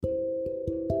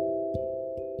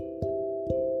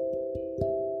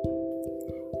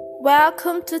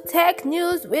Welcome to Tech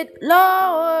News with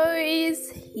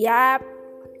Lois. Yep.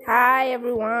 Hi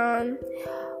everyone.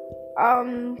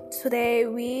 Today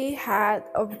we had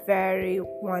a very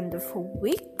wonderful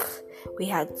week. We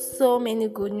had so many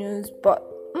good news, but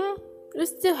we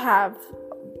still have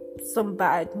some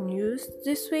bad news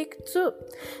this week too.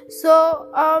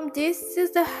 So this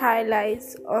is the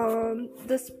highlights on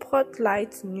the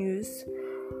spotlight news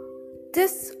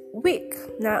this week.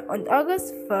 Now on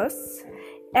August 1st,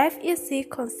 FEC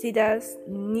considers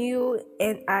new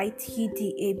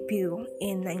NITDA bill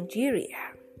in Nigeria.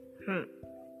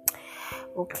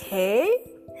 Okay.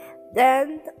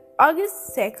 Then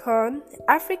August 2nd,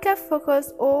 Africa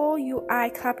Focus OUI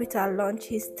Capital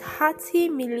launches $30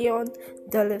 million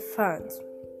fund.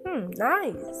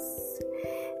 Nice.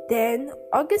 Then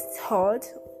August 3rd,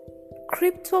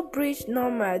 Crypto Bridge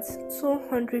Nomads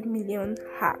 200 million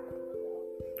hack.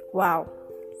 Wow,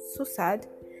 so sad.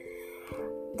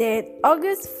 Then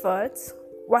August 4th,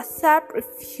 WhatsApp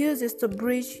refuses to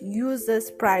breach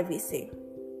users' privacy.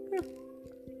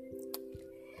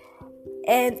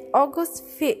 And August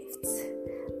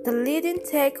 5th, the leading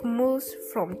tech moves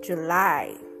from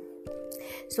July.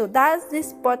 So that's the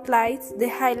spotlight, the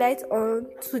highlight on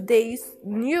today's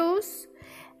news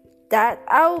that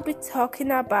I will be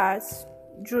talking about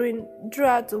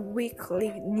throughout the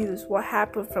weekly news, what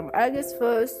happened from August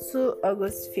 1st to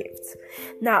August 5th.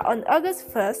 Now on August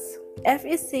 1st,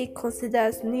 FEC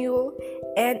considers new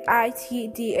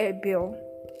NITDA bill.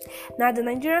 Now the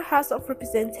Nigerian House of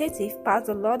Representatives passed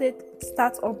a lauded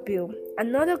startup bill,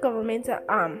 another governmental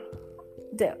arm,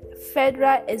 the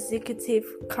Federal Executive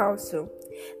Council.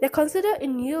 They consider a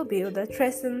new bill that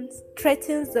threatens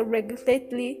the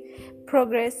regulatory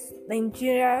progress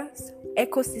Nigeria's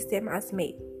ecosystem has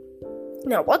made.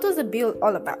 Now, what was the bill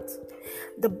all about?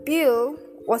 The bill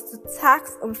was to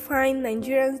tax and fine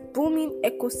Nigeria's booming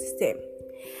ecosystem.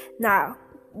 Now,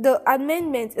 the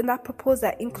amendment in that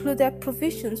proposal included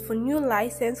provisions for new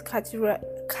license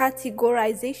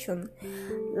categorization,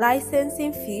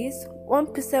 licensing fees,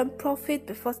 1% profit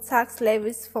before tax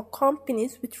levies for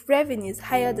companies with revenues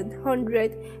higher than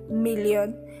 $100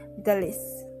 million,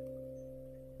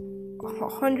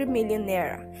 100 million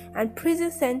naira, and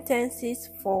prison sentences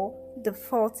for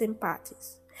defaulting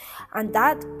parties. And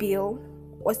that bill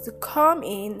was to come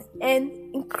in and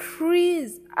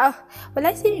increase, when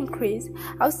I say increase,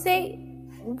 I'll say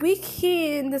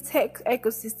weaken the tech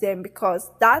ecosystem,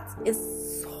 because that is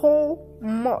so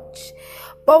much.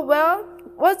 But well,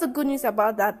 what's the good news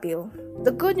about that bill?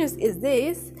 The good news is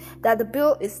this, that the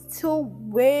bill is still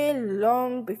way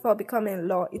long before becoming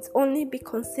law. It's only be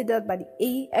considered by the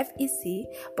AFEC,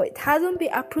 but it hasn't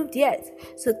been approved yet.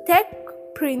 So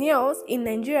techpreneurs in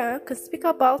Nigeria can speak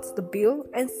about the bill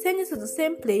and send it to the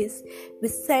same place we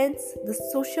sent the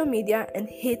social media and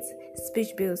hate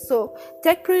speech bill. So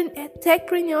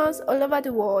techpreneurs all over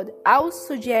the world, I would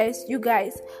suggest you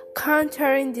guys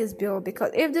countering this bill,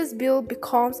 because if this bill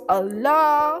becomes a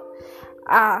law,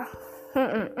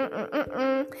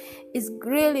 it's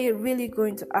really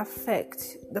going to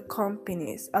affect the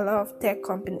companies, a lot of tech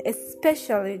companies,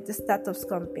 especially the startups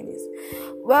companies.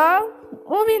 Well,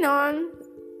 moving on,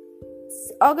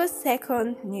 August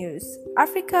 2nd news.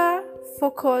 Africa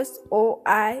Focused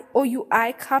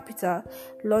OUI Capital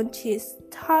launches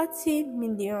 $30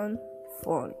 million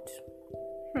fund.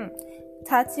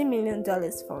 $30 million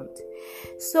fund.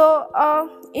 So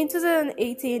in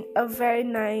 2018, a very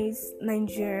nice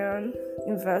Nigerian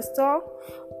investor,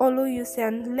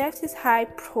 Olusegun, left his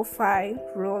high-profile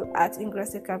role at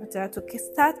Ingressive Capital to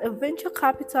kickstart a venture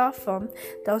capital firm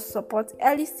that will support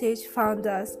early-stage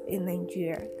founders in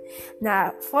Nigeria.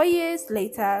 Now, 4 years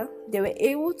later, they were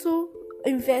able to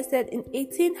invest in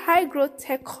 18 high-growth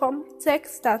tech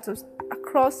startups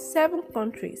across 7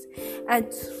 countries,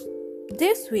 and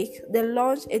this week they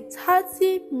launched a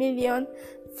 $30 million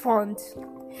fund.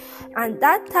 And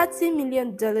that $30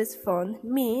 million fund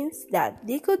means that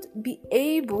they could be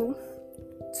able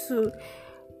to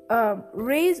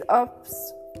raise up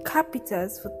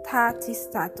capitals for 30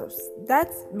 startups. That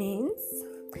means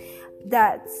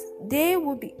that they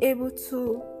will be able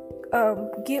to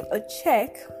give a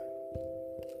check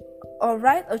or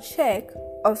write a check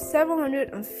of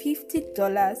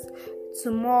 $750 to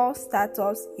more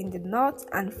startups in the North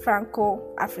and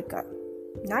Franco Africa.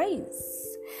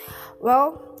 Nice.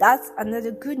 Well, that's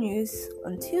another good news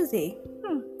on Tuesday.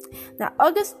 Now,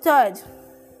 August 3rd,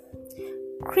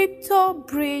 Crypto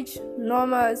Bridge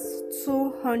Nomads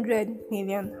 200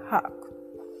 million hack.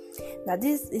 Now,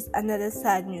 this is another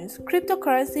sad news.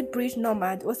 Cryptocurrency Bridge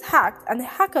Nomad was hacked, and the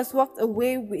hackers walked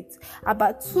away with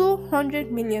about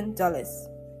 $200 million.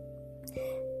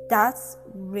 That's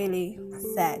really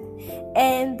sad.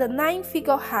 And the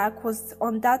 9-figure hack was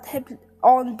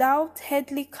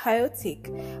undoubtedly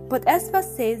chaotic, but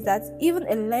experts say that even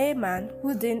a layman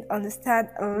who didn't understand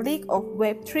a league of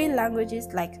Web3 languages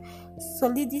like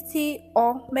Solidity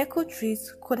or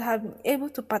MekoTrees could have been able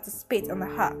to participate in the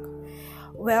hack.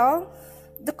 Well,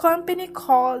 the company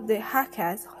called the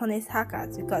hackers honest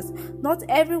hackers because not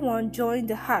everyone joined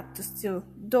the hack to steal,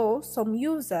 though some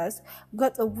users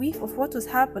got a whiff of what was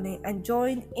happening and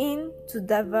joined in to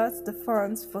divert the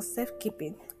funds for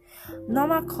safekeeping.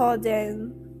 Norma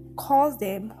calls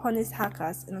them honest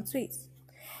hackers in a tweet.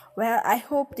 Well, I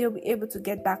hope they'll be able to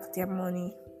get back their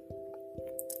money.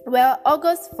 Well,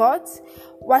 August 4th,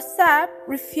 WhatsApp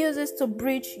refuses to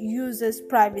breach users'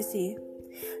 privacy.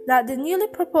 Now, the newly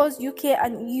proposed UK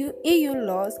and EU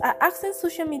laws are asking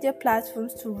social media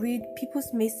platforms to read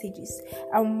people's messages,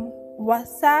 and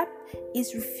WhatsApp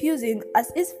is refusing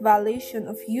as its violation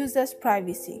of users'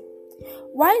 privacy.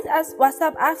 Why is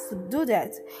WhatsApp asked to do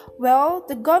that? Well,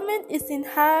 the government is in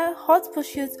hot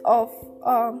pursuit of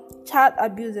child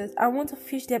abusers and want to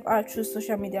fish them out through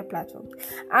social media platforms.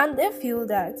 And they feel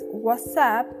that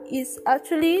WhatsApp is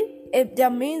actually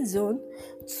their main zone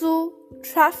to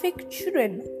traffic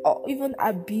children or even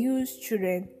abuse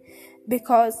children,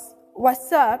 because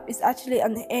WhatsApp is actually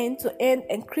an end-to-end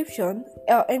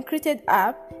encrypted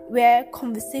app where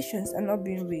conversations are not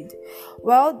being read.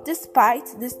 Well,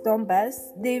 despite these numbers,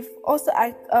 they've also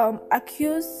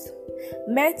accused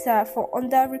Meta for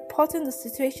underreporting the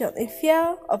situation in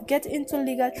fear of getting into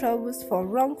legal troubles for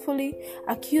wrongfully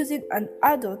accusing an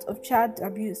adult of child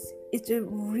abuse. It's a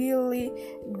really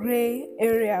gray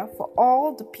area for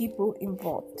all the people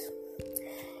involved.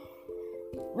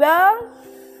 Well,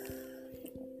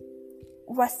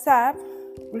 WhatsApp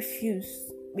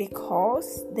refused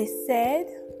because they said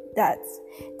that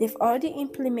they've already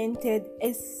implemented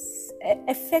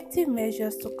effective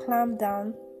measures to clamp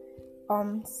down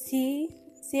on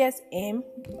CSM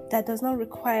that does not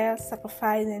require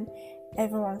sacrificing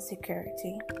everyone's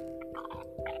security.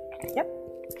 Yep.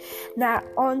 Now,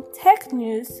 on tech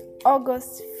news,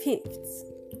 August 5th,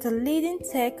 the leading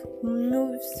tech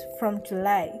moves from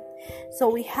July. So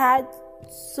we had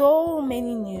so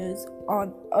many news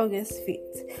on August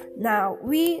 5th. Now,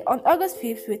 on August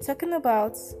 5th, we're talking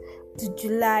about the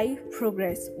July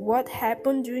progress, what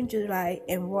happened during July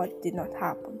and what did not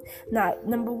happen. Now,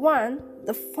 number one,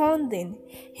 the funding.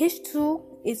 H2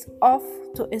 is off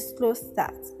to a slow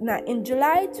start. Now, in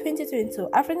July 2022,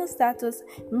 African Status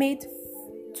made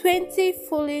 20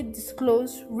 fully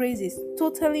disclosed raises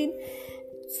totaling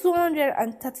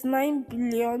 239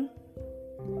 billion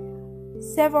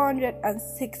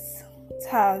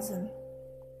 706,000.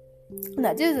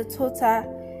 Now, this is a total.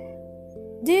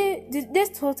 This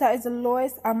total is the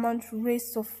lowest amount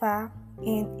raised so far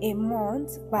in a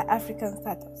month by African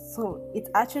Status. So it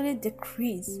actually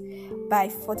decreased by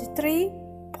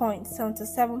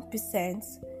 43.77%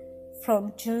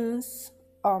 from June's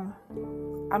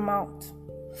amount.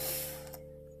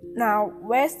 Now,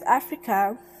 West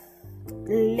Africa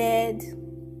led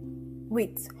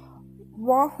with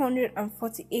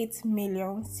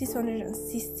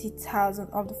 148,660,000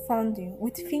 of the funding,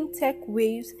 with fintech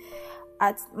waves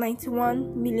at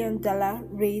 $91 million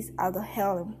raised at the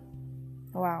helm.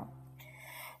 Wow,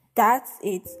 that's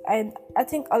it. And I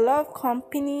think a lot of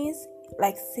companies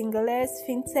like Singles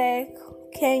Fintech,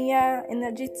 Kenya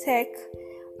Energy Tech,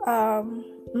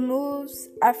 Moves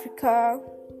Africa,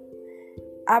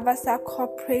 Abasa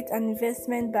Corporate and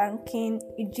Investment Banking,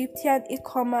 Egyptian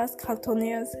e-commerce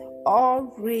Cartoniers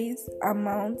all raised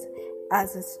amounts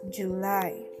as of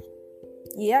July.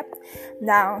 Yep.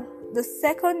 Now, the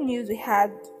second news we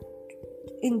had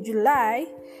in July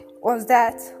was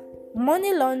that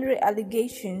money laundering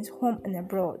allegations home and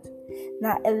abroad.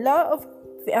 Now, a lot of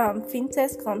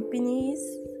fintech companies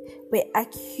were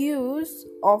accused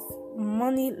of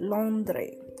money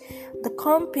laundering. The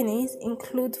companies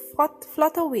include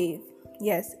Flutterwave.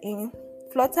 Yes,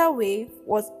 Flutterwave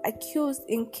was accused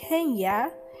in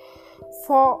Kenya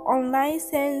for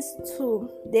unlicensed to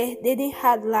they didn't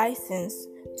have license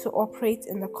to operate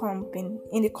in the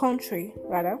country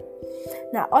rather.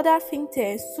 Now, other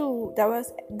fintechs too that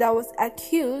was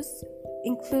accused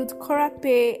include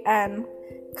Corapay and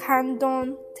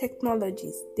Candon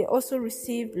Technologies. They also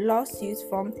received lawsuits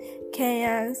from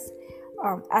Kenya's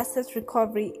Asset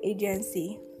Recovery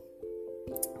Agency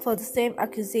for the same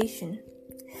accusation.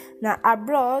 Now,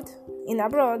 abroad,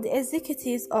 the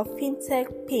executives of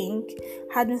FinTech Pink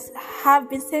have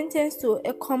been sentenced to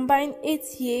a combined 8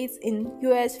 years in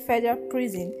U.S. federal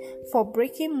prison for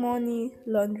breaking money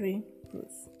laundering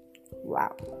rules.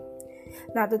 Wow.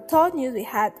 Now, the third news we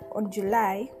had on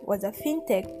July was a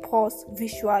fintech paused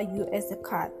virtual USD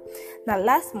card. Now,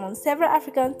 last month, several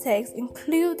African techs,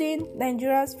 including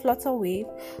Nigeria's Flutterwave,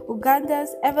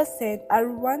 Uganda's Eversend,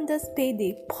 and Rwanda's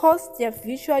Payday, paused their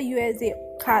virtual USD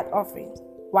card offerings.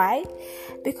 Why?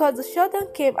 Because the shutdown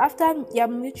came after their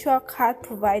mutual card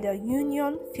provider,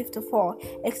 Union 54,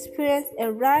 experienced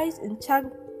a rise in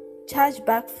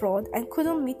chargeback fraud and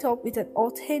couldn't meet up with an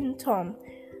ultimatum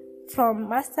from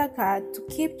MasterCard to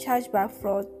keep chargeback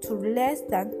fraud to less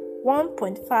than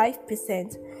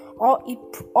 1.5%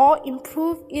 or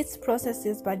improve its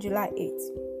processes by July 8th.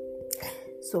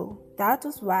 So that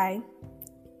was why,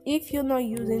 if you're not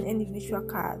using any virtual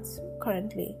cards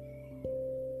currently,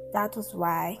 that was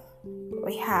why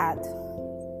we had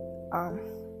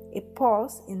a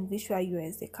pause in virtual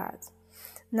USD cards.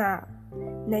 Now,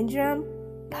 Nigerian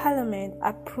Parliament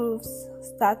approves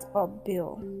startup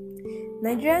bill.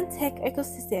 Nigerian tech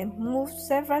ecosystem moved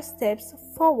several steps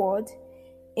forward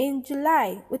in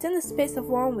July. Within the space of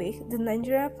 1 week, the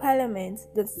Nigerian Parliament,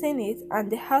 the Senate,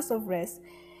 and the House of Reps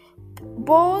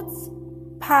both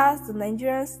passed the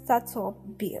Nigerian startup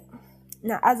bill.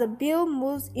 Now, as the bill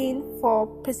moves in for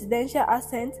presidential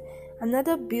assent,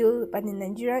 another bill by the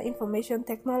Nigerian Information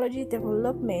Technology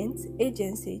Development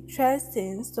Agency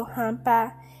threatens to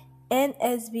hamper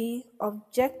NSB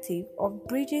objective of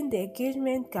bridging the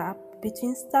engagement gap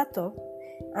between startup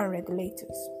and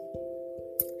regulators.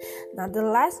 Now, the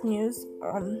last news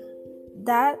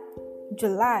that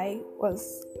July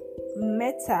was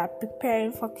Meta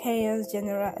preparing for Kenya's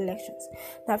general elections.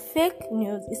 Now, fake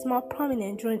news is more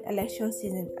prominent during election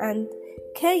season, and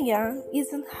Kenya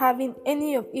isn't having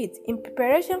any of it. In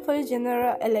preparation for the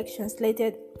general election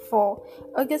slated for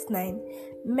August 9,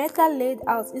 Meta laid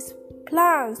out its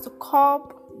plans to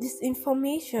curb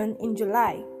disinformation in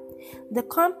July. The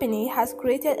company has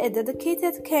created a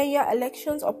dedicated Kenya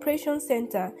Elections Operations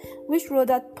Center, which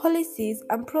rolled out policies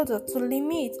and products to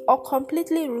limit or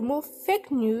completely remove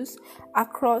fake news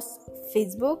across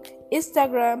Facebook,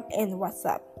 Instagram, and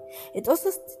WhatsApp. It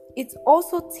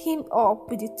also teamed up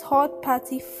with the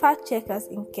third-party fact checkers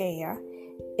in Kenya,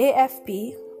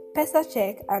 AFP,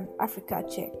 PesaCheck, and Africa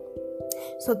Check.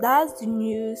 So that's the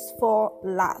news for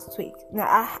last week. Now,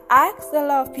 I asked a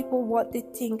lot of people what they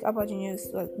think about the news,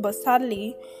 but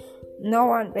sadly, no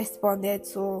one responded.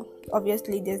 So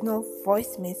obviously, there's no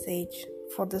voice message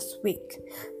for this week.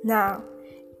 Now,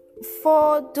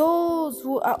 for those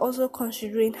who are also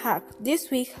considering hack, this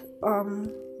week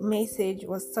message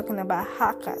was talking about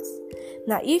hackers.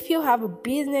 Now, if you have a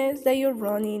business that you're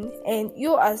running and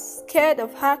you are scared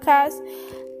of hackers,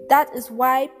 that is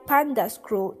why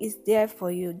PandaScroll is there for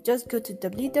you. Just go to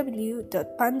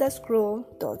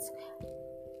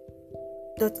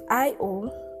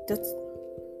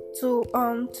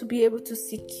www.pandascroll.io to be able to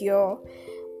secure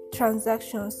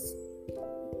transactions,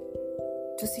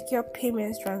 to secure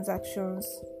payments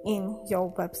transactions in your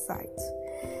website.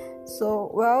 So,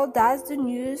 well, that's the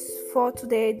news for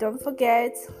today. Don't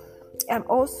forget, I'm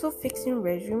also fixing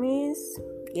resumes,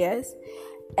 yes,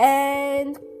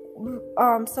 and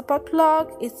Support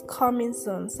Plug is coming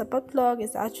soon. Support Plug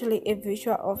is actually a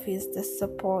virtual office that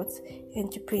supports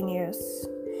entrepreneurs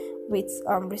with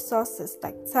resources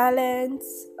like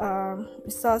talents,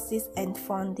 resources, and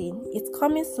funding. It's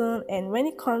coming soon, and when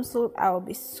it comes soon, I will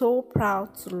be so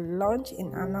proud to launch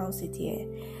and announce it here.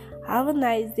 Have a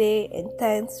nice day, and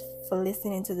thanks for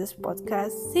listening to this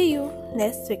podcast. See you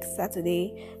next week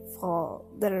Saturday for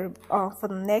the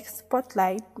next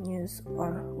Spotlight News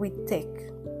on with Tech.